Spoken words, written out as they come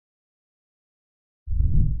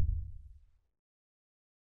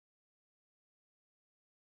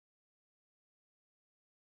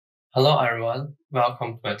Hello everyone,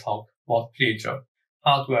 welcome to my talk, VoltPillager,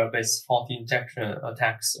 hardware-based fault injection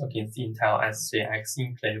attacks against Intel SGX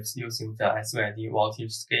Enclaves using the SVID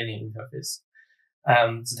voltage scaling interface.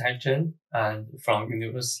 I'm Zitai Chen and from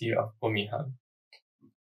University of Birmingham.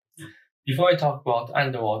 Before we talk about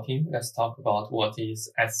undervolting, let's talk about what is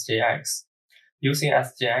SGX. Using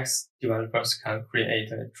SGX, developers can create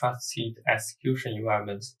a trusted execution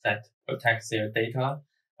environment that protects their data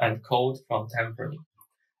and code from tampering.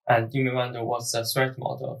 And you may wonder what's the threat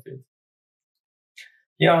model of it.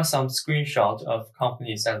 Here are some screenshots of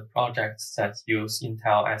companies and projects that use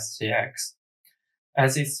Intel SGX.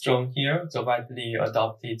 As is shown here, the widely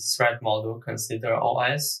adopted threat model considers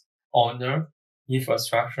OS, owner,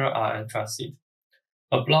 infrastructure are untrusted.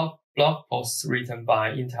 A blog post written by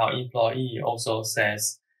Intel employee also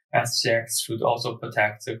says SGX should also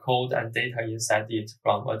protect the code and data inside it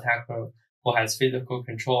from attacker who has physical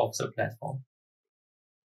control of the platform.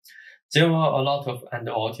 There were a lot of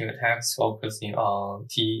undervolting attacks focusing on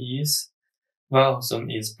TEs. One of them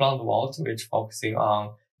is BluntVault, which focusing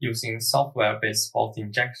on using software-based fault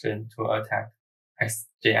injection to attack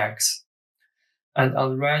SGX. And on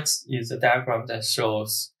the right is a diagram that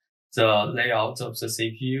shows the layout of the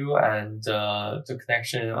CPU and the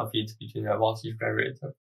connection of it between the voltage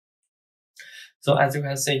regulator. So as you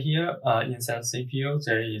can see here, inside the CPU,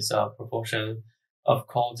 there is a proportion of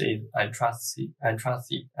code is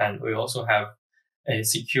untrusted, and we also have a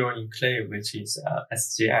secure enclave, which is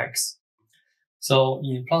SGX. So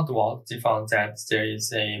in BluntVault, they found that there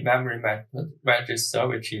is a memory method register,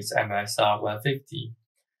 which is MSR 150,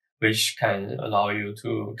 which can allow you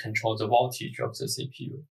to control the voltage of the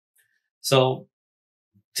CPU. So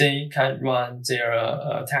they can run their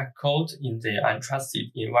attack code in the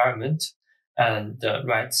untrusted environment and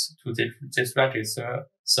write to this register,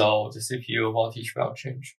 so the CPU voltage will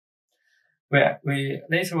change.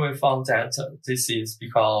 Later we found that this is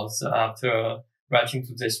because after writing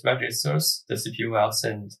to these registers, the CPU will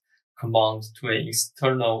send command to an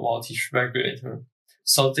external voltage regulator.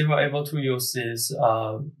 So they were able to use this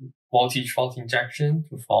voltage fault injection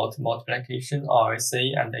to fault multiplication,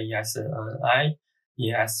 RSA, and ASNI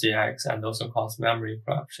in SGX, and also cause memory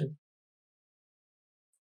corruption.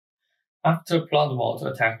 After BluntVault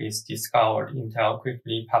attack is discovered, Intel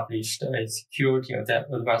quickly published a security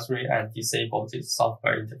advisory and disabled its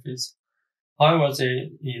software interface. However, there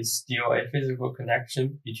is still a physical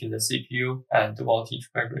connection between the CPU and the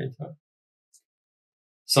voltage regulator.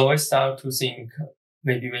 So we start to think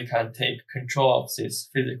maybe we can take control of this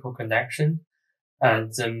physical connection,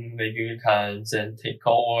 and then maybe we can then take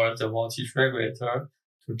over the voltage regulator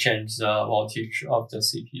to change the voltage of the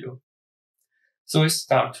CPU. So we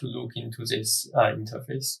start to look into this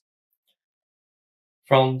interface.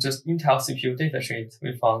 From the Intel CPU datasheet,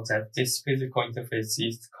 we found that this physical interface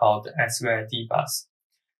is called SVID bus.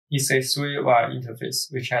 It's a 3-wire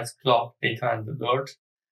interface which has clock, data, and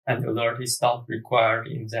alert is not required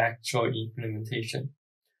in the actual implementation.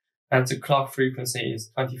 And the clock frequency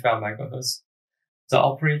is 25 MHz. The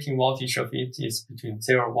operating voltage of it is between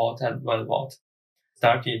 0 volt and 1 volt.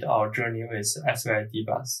 Started our journey with SVID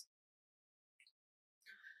bus.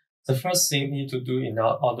 The first thing we need to do in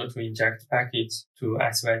order to inject packets to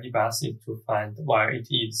SVID bus is to find where it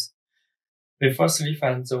is. We firstly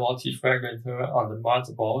find the voltage regulator on the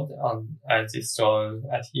motherboard, as is shown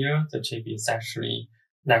at here. The chip is actually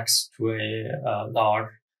next to a large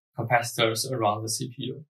capacitors around the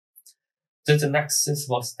CPU. Then the next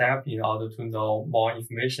sensible step in order to know more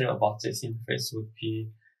information about this interface would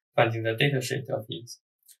be finding the datasheet of it.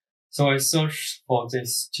 So I searched for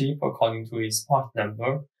this chip according to its part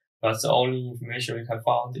number, but the only information we can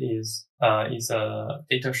find is a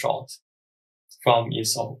data shot from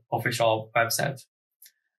its official website.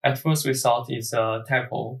 At first we thought it's a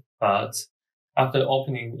typo, but after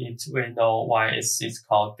opening it, we know why it's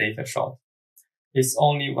called data shot. It's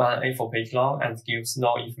only one A4 page long and gives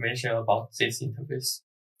no information about this interface.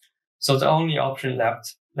 So the only option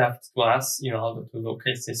left to us in order to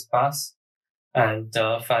locate this bus and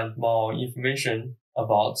find more information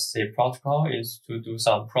about the protocol is to do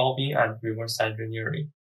some probing and reverse engineering.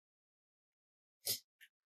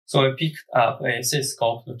 So we picked up a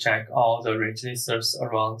C-scope to check all the registers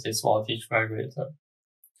around this voltage regulator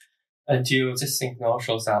until this signal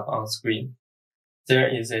shows up on screen. There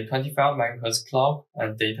is a 25 MHz clock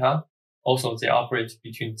and data. Also, they operate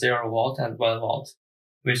between 0 volt and 1 volt,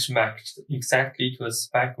 which matched exactly to the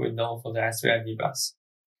spec we know for the SVID bus.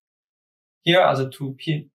 Here are the two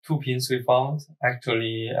pins we found.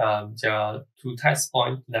 Actually, there are 2 test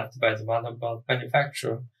points left by the motherboard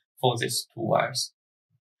manufacturer for these 2 wires.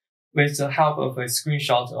 With the help of a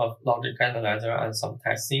screenshot of logic analyzer and some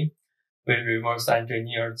testing, we reverse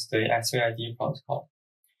engineered the SVID protocol.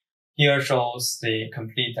 Here shows the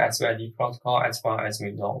complete SVID protocol as far as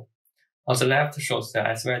we know. On the left shows the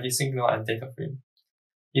SVID signal and data frame.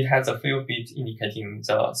 It has a few bits indicating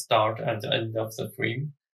the start and the end of the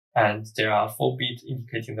frame, and there are 4 bits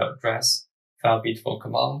indicating the address, 5 bits for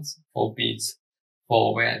commands, 4 bits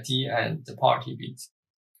for VID, and the party bits.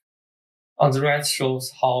 On the right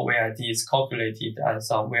shows how VID is calculated and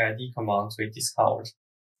some VID commands we discovered.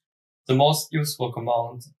 The most useful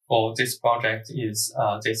command for this project is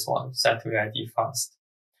this one, set VID fast.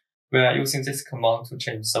 We are using this command to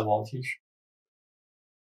change the voltage.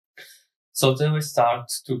 So then we start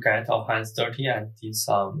to get our hands dirty and did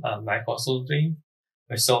some micro soldering.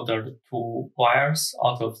 We soldered 2 wires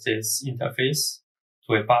out of this interface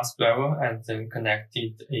to a bus driver and then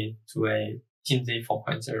connected it to a TIND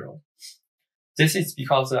 4.0. This is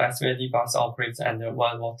because the SVID bus operates under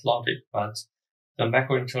 1 volt logic, but the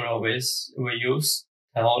microcontroller we use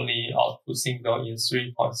can only output signal in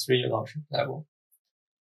 3.3 logic level.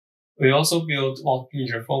 We also built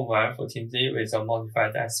VoltPillager firmware for TIND with a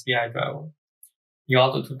modified SVI driver. In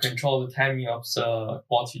order to control the timing of the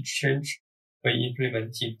voltage change, we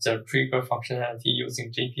implemented the trigger functionality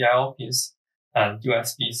using GPIO pins and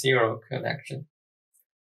USB serial connection.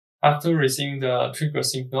 After receiving the trigger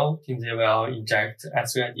signal, TIND will inject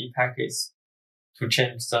SVID packets to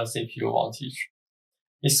change the CPU voltage.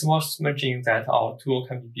 It's worth mentioning that our tool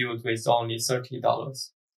can be built with only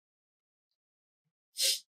 $30.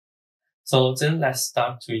 So then let's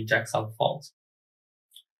start to inject some fault.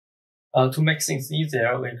 To make things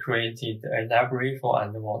easier, we created a library for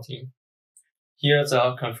undervolting. Here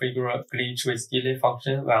the configure glitch with delay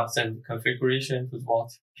function will send configuration to the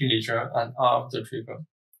VoltPillager and arm the trigger.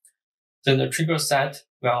 Then the trigger set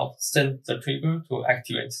will send the trigger to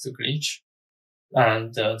activate the glitch,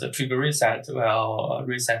 and the trigger reset will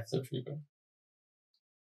reset the trigger.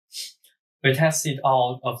 We tested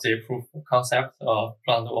out of the proof of concept of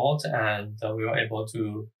undervolt, and we were able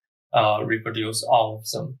to reproduce all of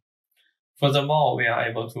them. Furthermore, we are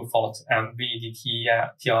able to fault MVDT,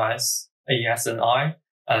 TLS, AES-NI,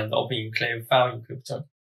 and Open Enclave file encryptor.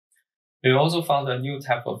 We also found a new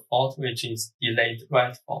type of fault, which is delayed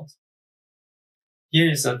write fault. Here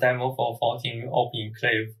is a demo for faulting Open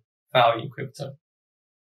Enclave file encryptor.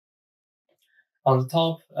 On the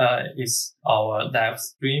top is our live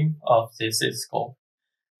stream of the oscilloscope.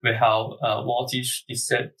 We have voltage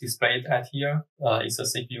displayed at here. It's a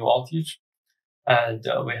CPU voltage. And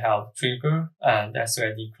we have trigger and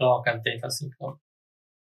SVID clock and data signal.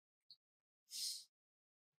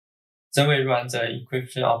 Then we run the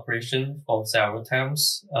encryption operation for several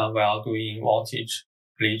times while doing voltage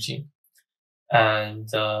glitching. And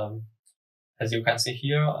as you can see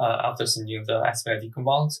here, after sending the SVID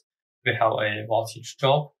command, we have a voltage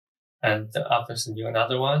drop, and after sending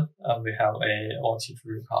another one, we have a voltage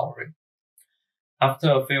recovery. After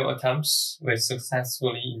a few attempts, we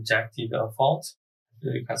successfully injected a fault.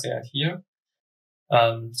 You can see it here.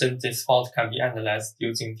 Then this fault can be analyzed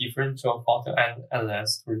using differential fault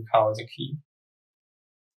analysis to recover the key.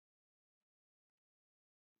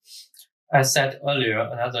 As said earlier,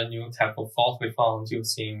 another new type of fault we found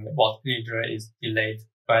using VoltPillager is delayed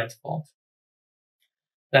write fault.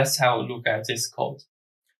 Let's have a look at this code.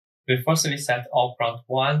 We firstly set operand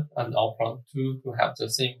 1 and operand 2 to have the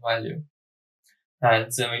same value. And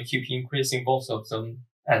then we keep increasing both of them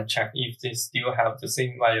and check if they still have the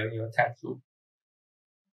same value in a test loop.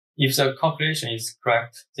 If the calculation is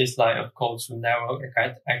correct, this line of code should never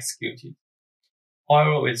get executed.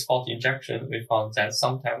 However, with fault injection, we found that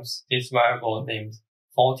sometimes this variable named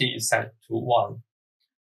 40 is set to 1.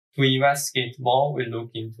 To investigate more, we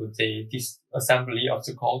look into the disassembly of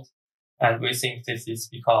the code, and we think this is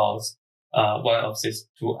because one of these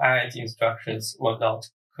 2 add instructions were not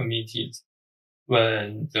committed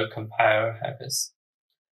when the compile happens.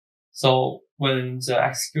 So when the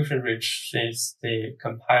execution reaches the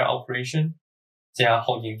compile operation, they are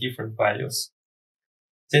holding different values.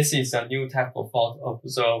 This is a new type of fault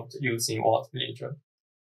observed using VoltPillager.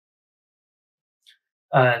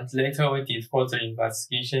 And later we did further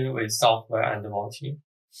investigation with software undervolting,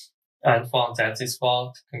 and found that this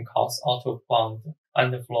fault can cause out-of-bound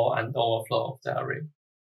underflow and overflow of the array.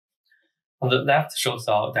 On the left shows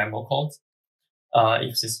our demo code.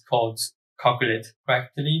 If this code calculates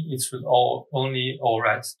correctly, it should only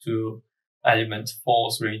overwrite to element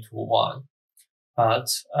 4, 3, 2, 1. But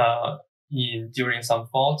during some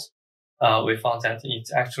fault, we found that it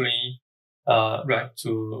actually write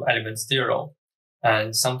to element 0.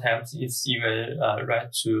 And sometimes it's even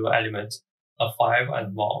write to element 5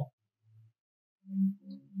 and more.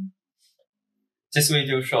 This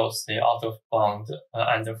video shows the out-of-bound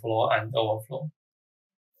underflow and overflow.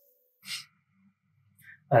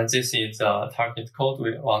 And this is the target code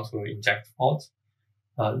we want to inject fault.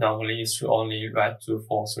 Normally, it should only write to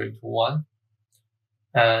 4321.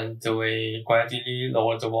 And we gradually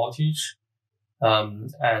lower the voltage, and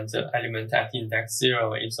the element at index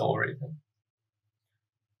 0 is overwritten.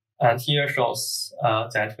 And here shows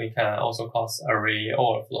that we can also cause array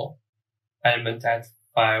overflow. Element at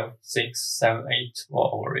 5, 6, 7, 8 were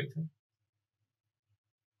overwritten.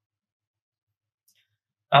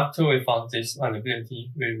 After we found this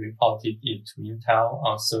vulnerability, we reported it to Intel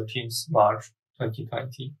on 13th March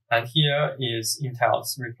 2020. And here is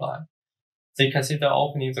Intel's reply. They consider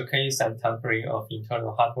opening the case and tampering of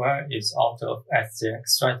internal hardware is out of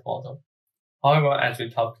SGX threat model. However, as we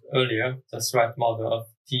talked earlier, the threat model of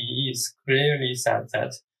TEs clearly said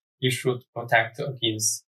that it should protect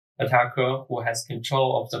against attacker who has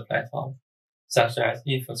control of the platform, such as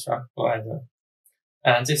infrastructure provider.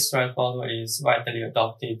 And this threat model is widely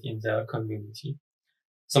adopted in the community.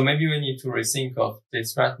 So maybe we need to rethink of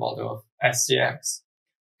this threat model of SGX.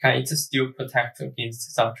 Can it still protect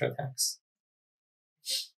against such attacks?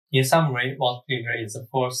 In summary, VoltPillager is the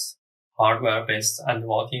first hardware-based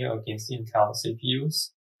undervolting against Intel CPUs,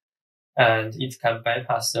 and it can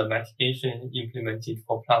bypass the mitigation implemented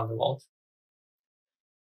for undervolt.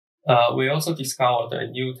 We also discovered a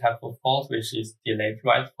new type of fault, which is delayed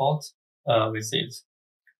write fault with it.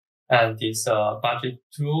 And it's a budget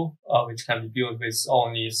tool, which can be built with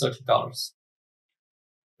only $30.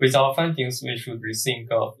 With our findings, we should rethink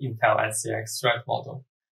of Intel SGX threat model.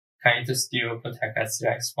 Can it still protect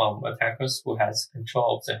SGX from attackers who has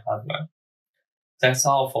control of the hardware? That's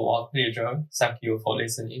all for VoltPillager. Thank you for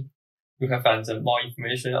listening. You can find more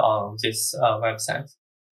information on this website.